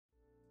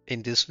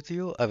In this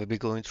video, I will be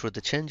going through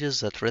the changes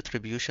that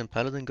Retribution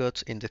Paladin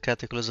got in the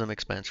Cataclysm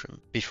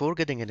expansion. Before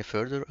getting any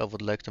further, I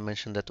would like to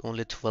mention that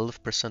only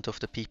 12% of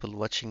the people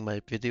watching my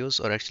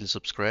videos are actually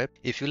subscribed.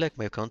 If you like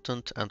my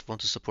content and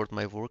want to support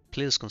my work,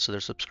 please consider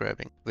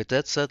subscribing. With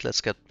that said,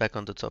 let's get back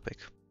on the topic.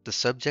 The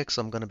subjects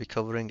I'm going to be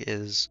covering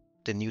is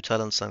the new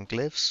talents and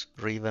glyphs,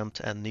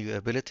 revamped and new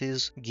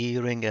abilities,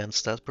 gearing and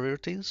stat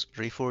priorities,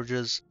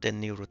 reforges,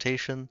 then new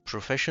rotation,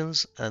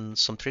 professions, and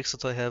some tricks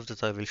that I have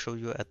that I will show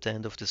you at the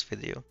end of this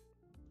video.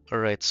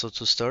 Alright, so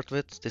to start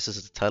with, this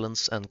is the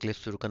talents and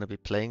glyphs we're gonna be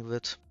playing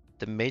with.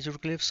 The major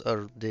glyphs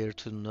are there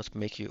to not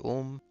make you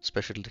ohm,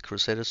 especially the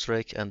Crusader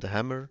Strike and the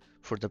Hammer.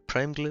 For the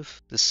prime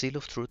glyph, the Seal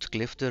of Truth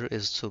glyph there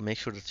is to make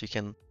sure that you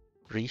can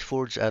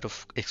reforge out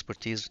of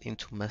expertise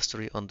into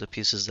mastery on the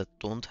pieces that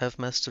don't have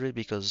mastery,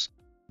 because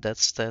that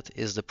stat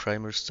is the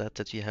primer stat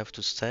that you have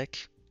to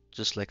stack,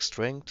 just like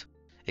strength.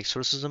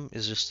 Exorcism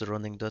is just the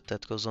running dot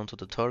that goes onto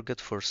the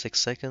target for 6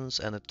 seconds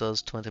and it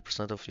does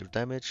 20% of your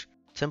damage.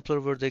 Templar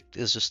Verdict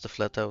is just a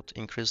flat out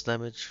increased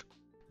damage.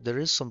 There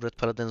is some red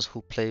paladins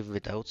who play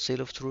without Seal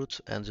of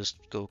Truth and just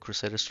go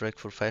Crusader Strike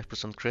for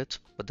 5% crit,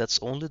 but that's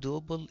only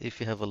doable if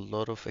you have a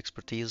lot of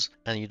expertise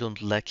and you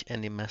don't lack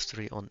any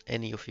mastery on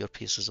any of your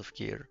pieces of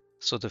gear.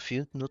 So the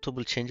few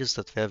notable changes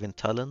that we have in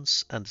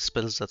talents and the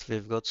spells that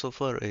we've got so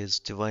far is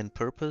Divine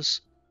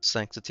Purpose,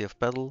 Sanctity of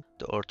Battle,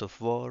 the Art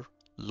of War,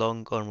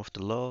 Long Arm of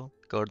the Law,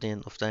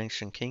 Guardian of the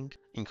Ancient King,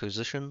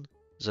 Inquisition,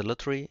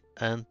 Zealotry,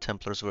 and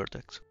Templar's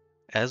Verdict.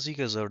 As you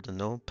guys already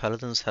know,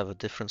 paladins have a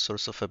different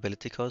source of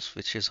ability cost,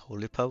 which is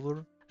Holy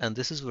Power, and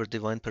this is where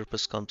Divine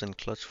Purpose comes in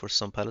clutch for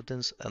some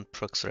paladins and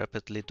procs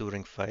rapidly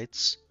during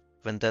fights.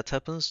 When that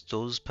happens,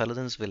 those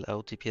paladins will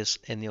out DPS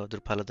any other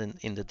paladin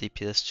in the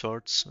DPS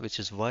charts, which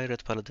is why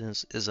Red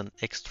Paladins is an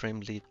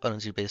extremely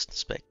RNG based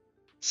spec.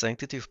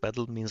 Sanctity of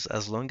Battle means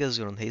as long as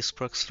you're on haste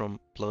procs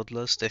from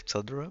Bloodlust,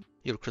 etc.,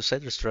 your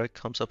Crusader Strike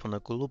comes up on a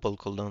global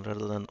cooldown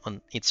rather than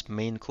on its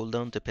main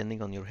cooldown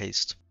depending on your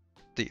haste.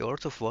 The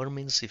Art of War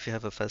means if you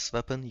have a fast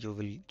weapon, you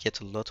will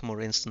get a lot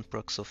more instant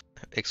procs of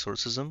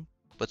Exorcism,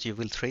 but you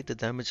will trade the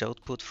damage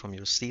output from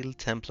your Steel,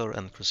 Templar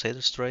and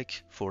Crusader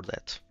Strike for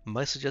that.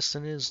 My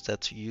suggestion is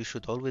that you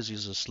should always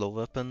use a slow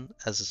weapon,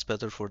 as it's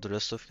better for the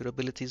rest of your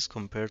abilities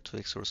compared to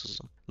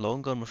Exorcism.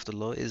 Long Arm of the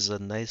Law is a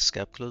nice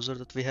gap closer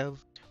that we have,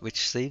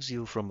 which saves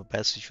you from a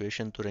bad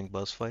situation during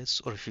boss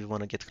fights or if you want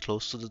to get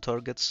close to the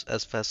targets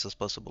as fast as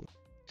possible.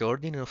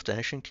 Guardian of the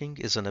Ancient King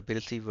is an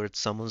ability where it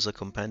summons a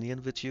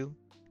companion with you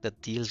that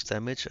deals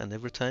damage, and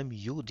every time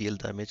you deal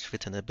damage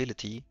with an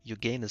ability, you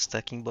gain a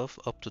stacking buff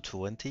up to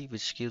 20,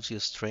 which gives you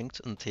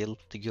strength until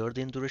the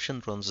Guardian duration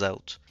runs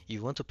out.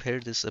 You want to pair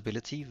this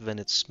ability when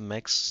it's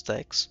max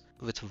stacks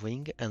with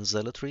Wing and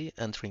Zealotry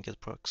and Trinket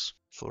procs.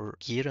 For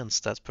gear and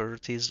stat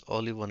priorities,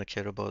 all you want to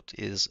care about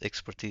is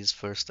expertise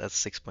first at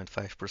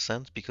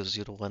 6.5% because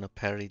you don't want to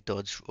parry,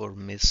 dodge or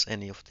miss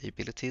any of the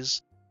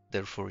abilities.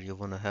 Therefore you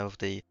want to have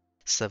the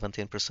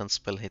 17%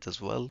 spell hit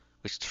as well,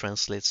 which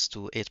translates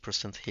to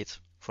 8% hit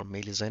for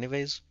melees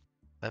anyways.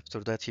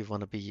 After that you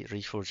want to be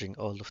reforging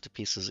all of the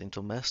pieces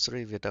into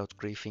mastery without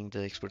griefing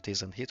the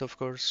expertise and hit, of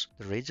course.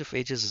 The Rage of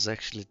Ages is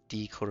actually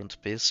the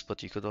current piece,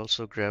 but you could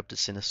also grab the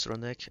Sinistro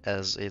neck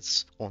as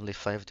it's only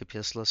 5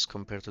 DPS less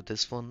compared to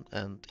this one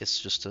and it's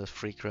just a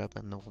free grab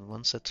and no one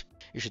wants it.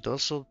 You should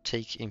also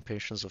take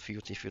Impatience of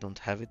Youth if you don't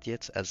have it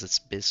yet, as it's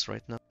biz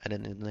right now, and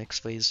then in the next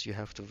phase you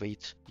have to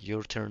wait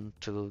your turn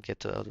to get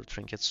the other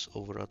trinkets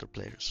over other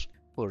players.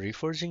 For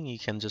Reforging, you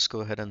can just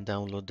go ahead and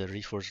download the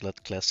Reforged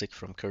LUT Classic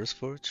from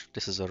CurseForge.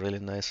 This is a really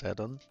nice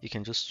add-on. You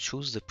can just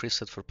choose the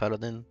preset for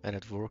Paladin and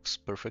it works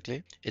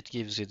perfectly. It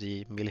gives you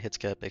the melee hit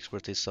cap,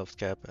 expertise soft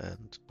cap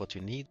and what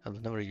you need. And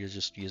whenever you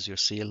just use your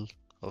seal,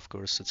 of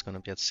course it's going to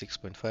be at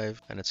 6.5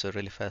 and it's a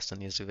really fast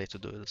and easy way to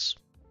do this.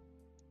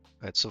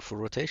 Right, so for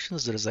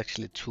rotations, there is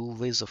actually 2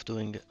 ways of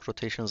doing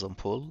rotations on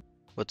pull.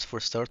 But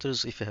for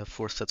starters, if you have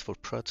 4 sets for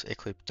Prot,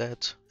 equip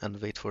that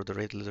and wait for the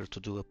raid leader to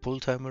do a pull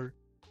timer.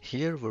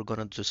 Here we're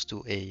gonna just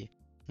do a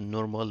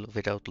normal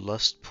without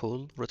lust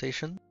pull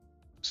rotation.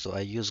 So I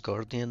use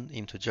Guardian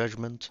into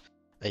Judgment,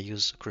 I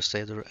use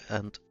Crusader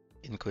and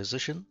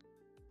Inquisition.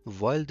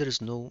 While there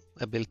is no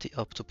ability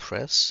up to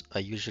press, I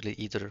usually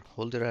either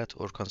Holy Rat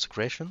or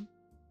Consecration,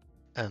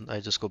 and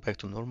I just go back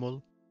to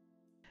normal.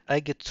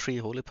 I get 3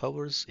 Holy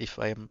Powers if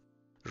I am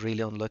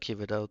really unlucky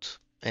without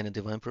any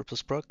Divine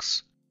Purpose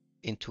procs,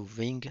 into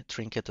Wing,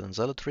 Trinket and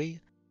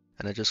Zealotry,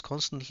 and I just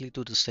constantly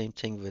do the same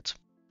thing with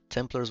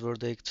Templar's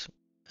Verdict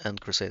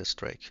and Crusader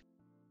Strike.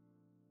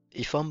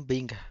 If I'm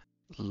being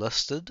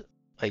lusted,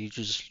 I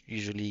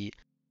usually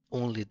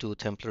only do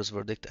Templar's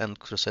Verdict and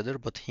Crusader,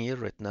 but here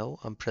right now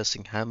I'm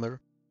pressing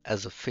Hammer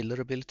as a filler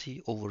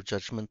ability over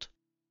Judgment,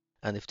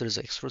 and if there's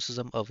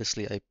Exorcism,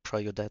 obviously I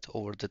prio that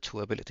over the 2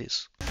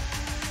 abilities.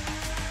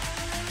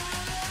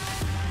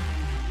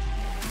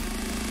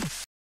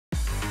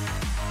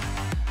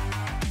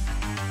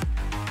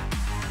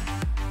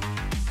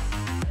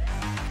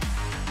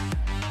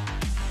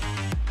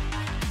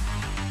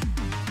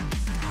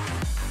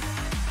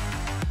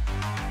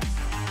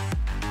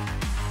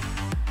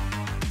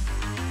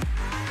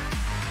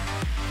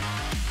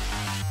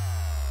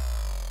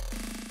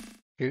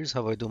 Here's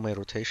how I do my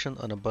rotation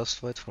on a boss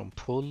fight from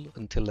pull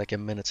until like a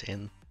minute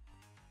in.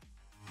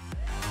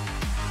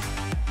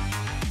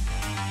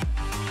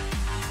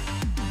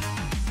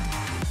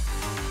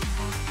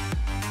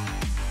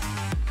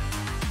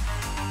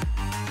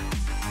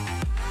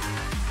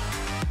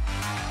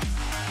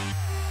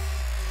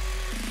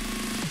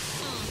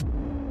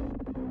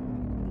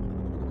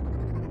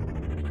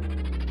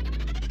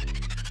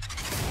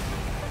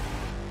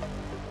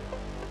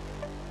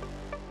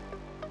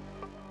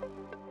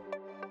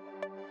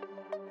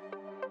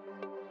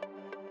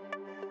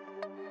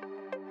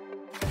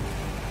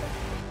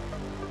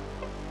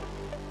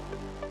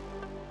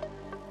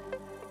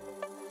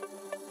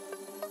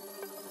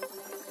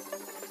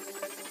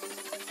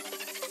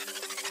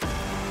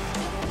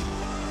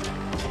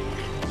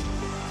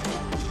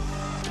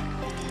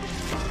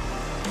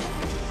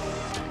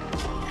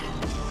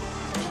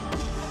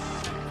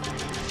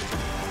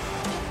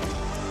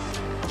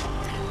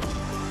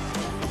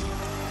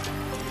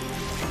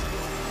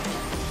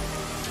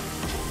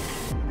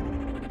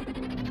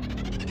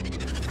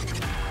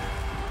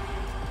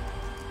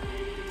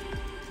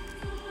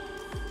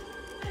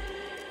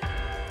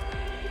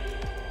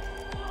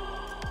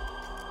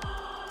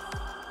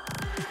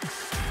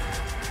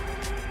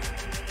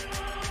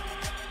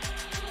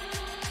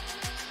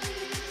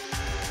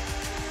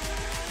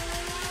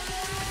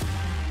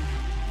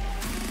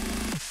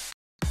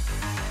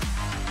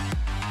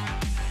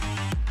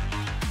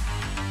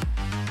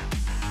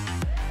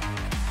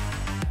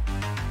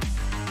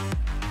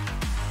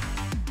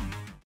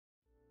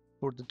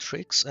 For the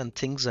tricks and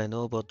things I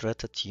know about Red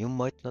that you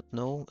might not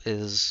know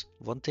is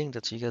one thing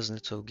that you guys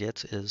need to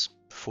get is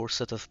 4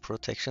 set of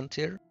protection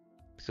tier,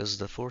 because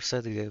the 4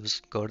 set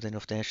gives Guardian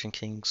of the Ancient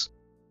Kings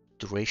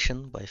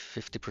duration by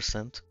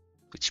 50%,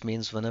 which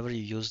means whenever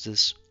you use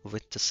this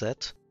with the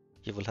set,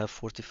 you will have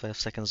 45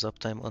 seconds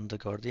uptime on the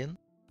Guardian.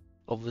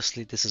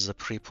 Obviously this is a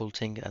pre-pull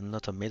thing and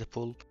not a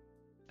mid-pull,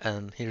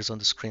 and here's on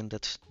the screen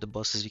that the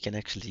bosses you can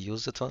actually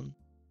use it on.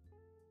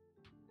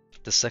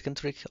 The second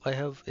trick I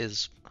have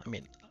is,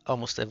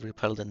 almost every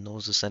paladin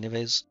knows this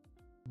anyways,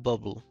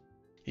 bubble.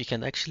 You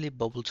can actually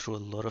bubble through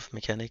a lot of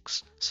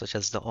mechanics, such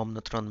as the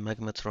Omnitron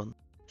Magmatron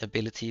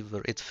ability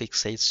where it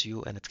fixates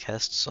you and it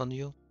casts on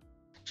you.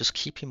 Just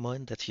keep in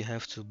mind that you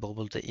have to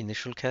bubble the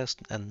initial cast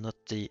and not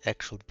the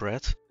actual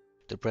breath.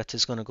 The breath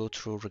is gonna go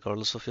through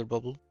regardless of your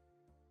bubble,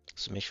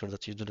 so make sure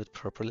that you do it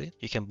properly.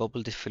 You can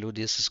bubble the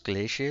Philudius'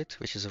 Glaciate,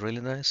 which is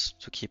really nice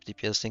to keep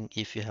DPSing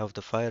if you have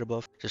the fire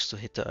buff, just to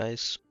hit the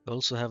ice. You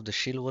also have the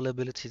Shield Wall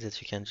ability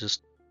that you can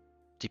just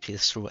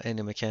DPS through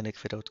any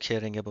mechanic without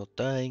caring about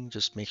dying.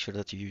 Just make sure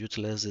that you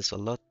utilize this a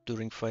lot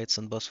during fights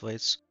and boss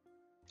fights.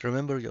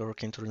 Remember your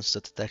Arcane Torrents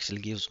that it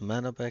actually gives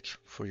mana back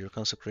for your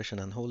Consecration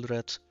and Holy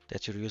Rat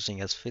that you're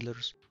using as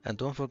fillers. And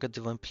don't forget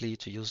Divine Plea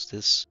to use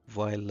this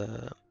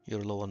while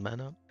you're low on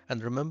mana.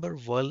 And remember,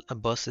 while a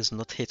boss is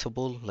not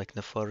hittable like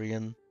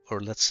Nefarian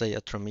or let's say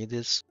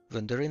Atromedes,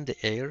 when they're in the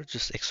air,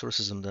 just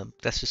exorcism them.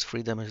 That's just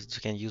free damage that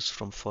you can use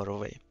from far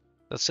away.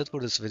 That's it for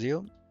this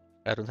video.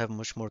 I don't have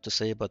much more to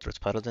say about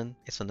Red Paladin.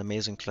 It's an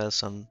amazing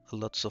class and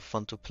lots of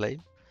fun to play.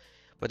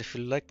 But if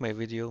you like my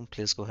video,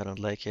 please go ahead and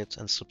like it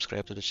and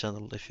subscribe to the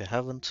channel if you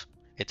haven't.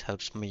 It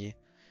helps me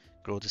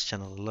grow this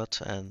channel a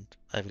lot and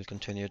I will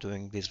continue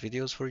doing these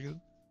videos for you.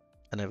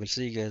 And I will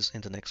see you guys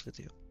in the next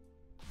video.